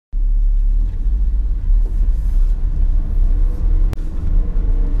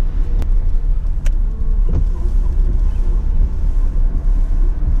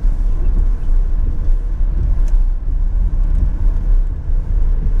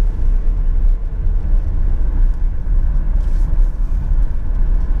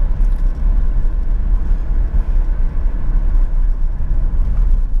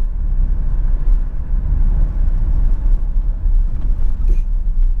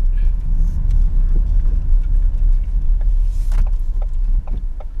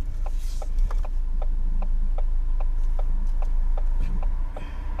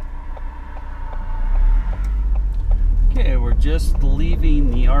just leaving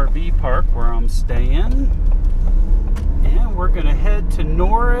the RV park where I'm staying, and we're gonna head to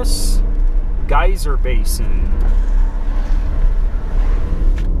Norris Gyser Basin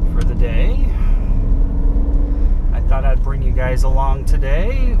for the day. I thought I'd bring you guys along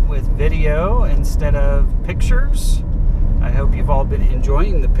today with video instead of pictures. I hope you've all been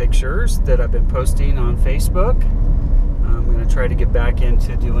enjoying the pictures that I've been posting on Facebook. I'm going to try to get back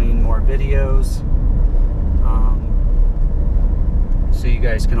into doing more videos so you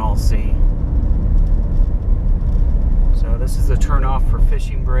guys can all see. So this is the turnoff for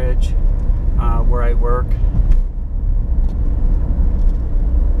Fishing Bridge where I work.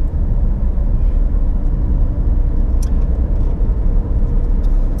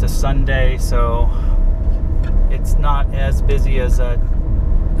 It's a Sunday, so it's not as busy as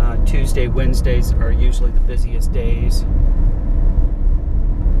Tuesday. Wednesdays are usually the busiest days.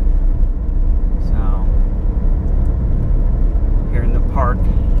 So here in the park,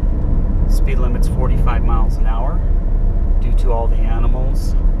 speed limit's 45 miles an hour due to all the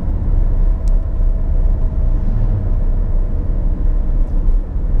animals.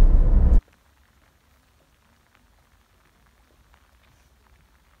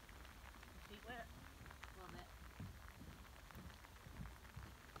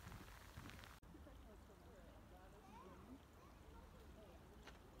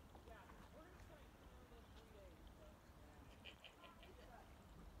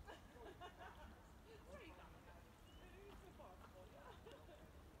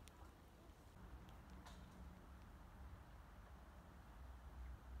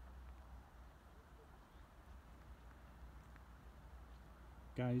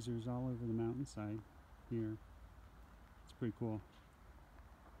 Geysers all over the mountainside here. It's pretty cool.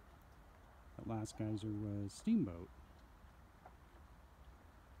 That last geyser was Steamboat.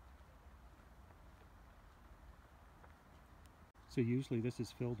 So usually this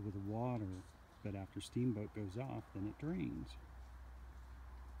is filled with water, but after Steamboat goes off, then it drains.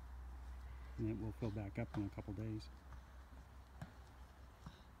 And it will fill back up in a couple days.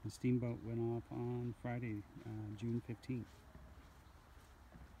 The Steamboat went off on Friday, June 15th.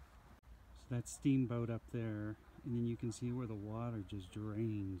 That Steamboat up there, and then you can see where the water just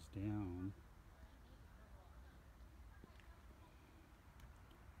drains down.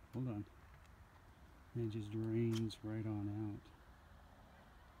 Hold on. And it just drains right on out.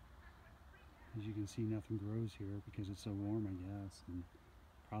 As you can see, nothing grows here because it's so warm, I guess, and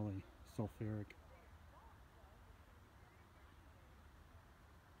probably sulfuric.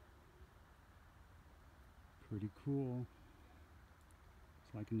 Pretty cool.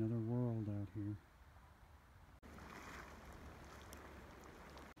 It's like another world out here.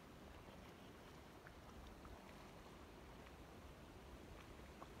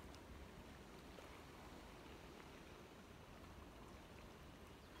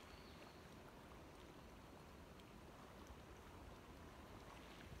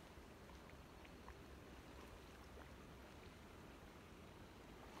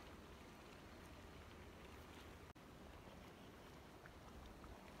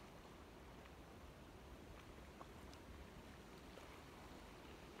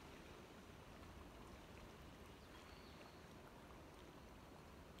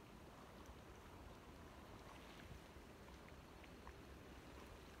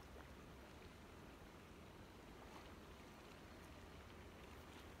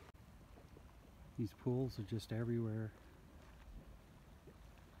 These pools are just everywhere.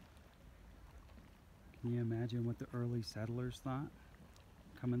 Can you imagine what the early settlers thought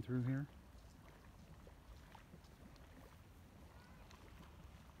coming through here?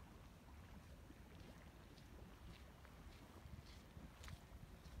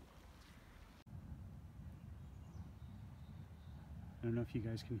 I don't know if you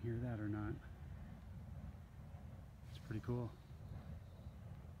guys can hear that or not. It's pretty cool.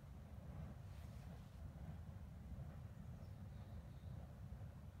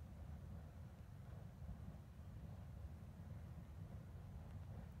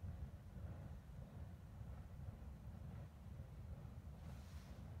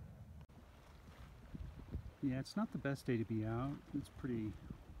 Yeah, it's not the best day to be out. It's pretty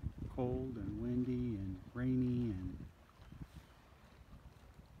cold and windy and rainy, and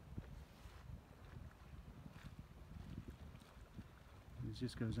it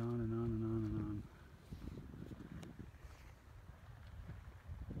just goes on and on and on and on.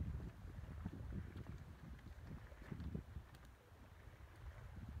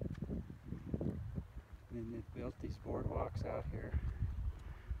 And they've built these boardwalks out here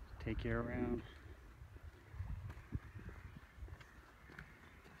to take you around.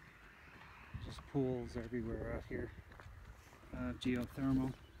 Just pools everywhere out here.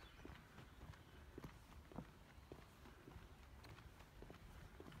 geothermal.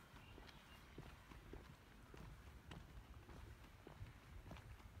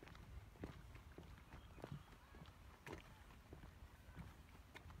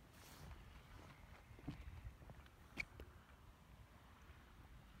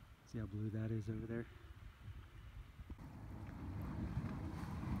 See how blue that is over there?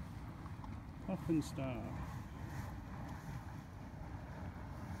 Puffin Star.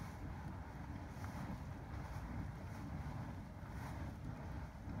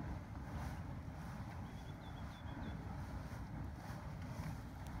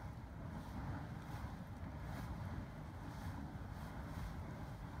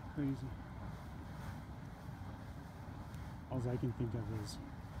 Crazy. All I can think of is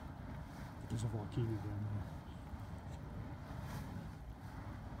there's a volcano down there.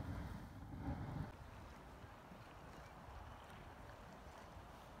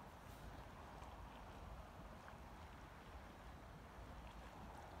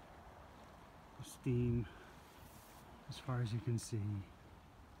 The steam as far as you can see.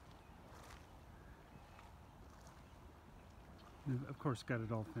 And of course, got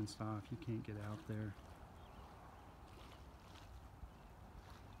it all fenced off. You can't get out there.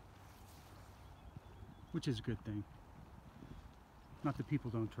 Which is a good thing. Not that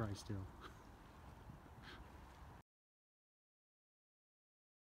people don't try still.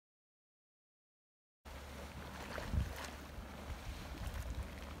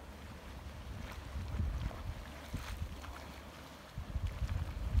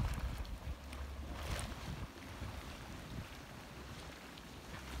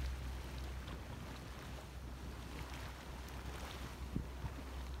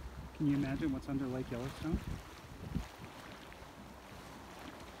 Can you imagine what's under Lake Yellowstone?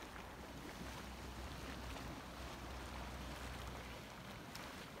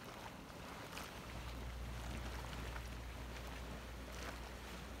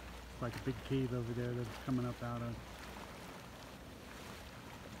 It's like a big cave over there that's coming up out of.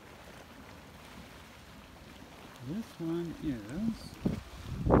 This one is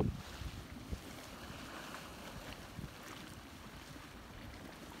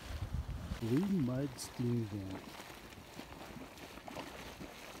Blue Mud Steam Vent.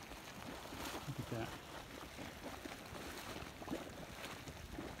 Look at that.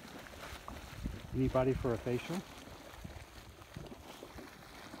 Anybody for a facial?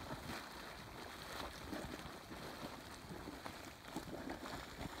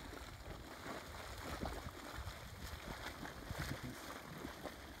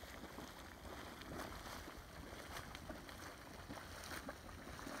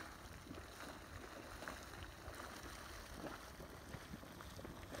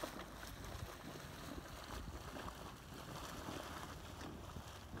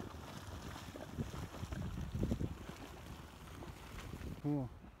 Cool.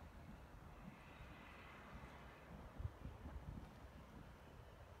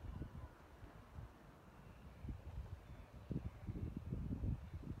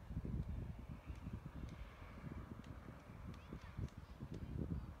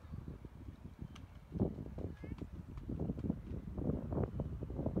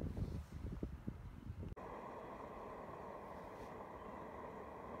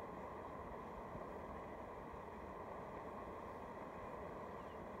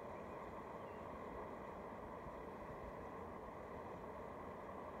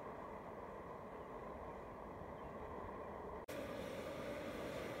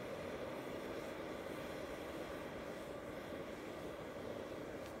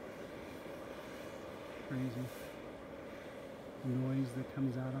 Crazy. The noise that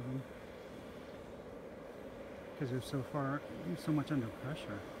comes out of them. Because they're so much under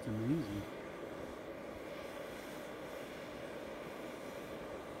pressure. It's amazing.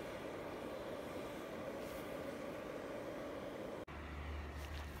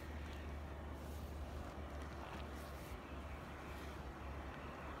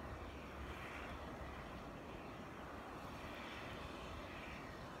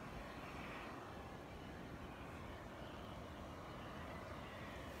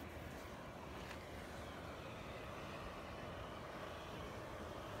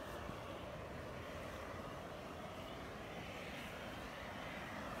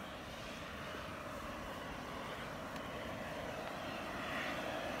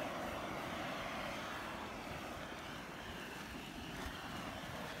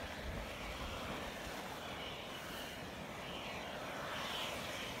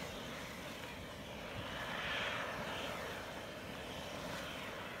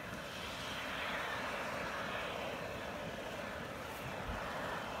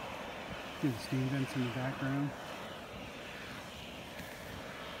 Good steam vents in the background.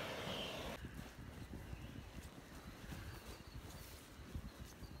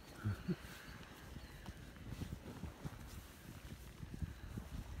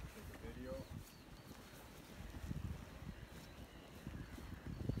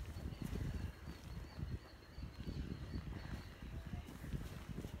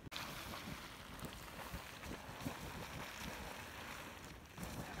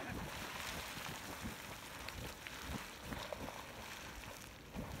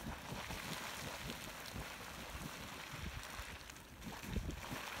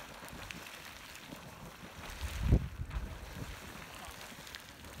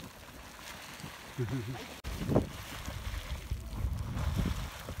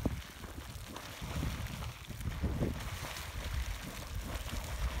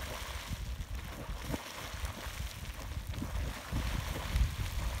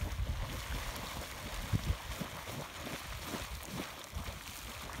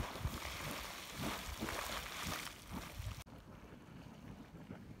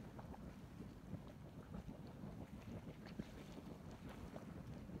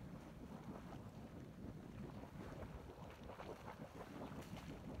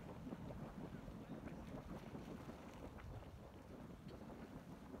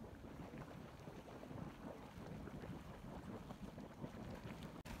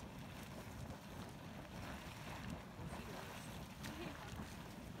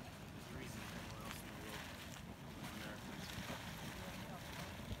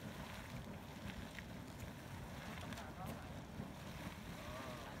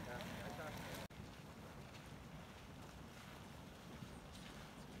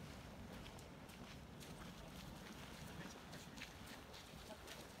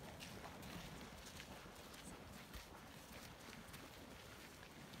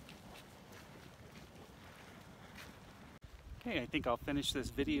 Okay, I think I'll finish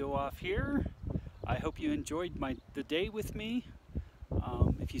this video off here. I hope you enjoyed the day with me.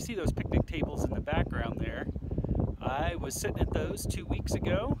 If you see those picnic tables in the background there, I was sitting at those 2 weeks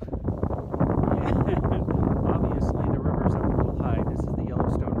ago. And obviously the river's up a little high. This is the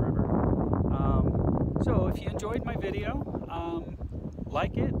Yellowstone River. So if you enjoyed my video,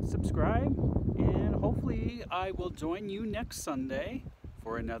 like it, subscribe, and hopefully I will join you next Sunday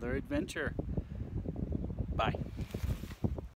for another adventure. Bye.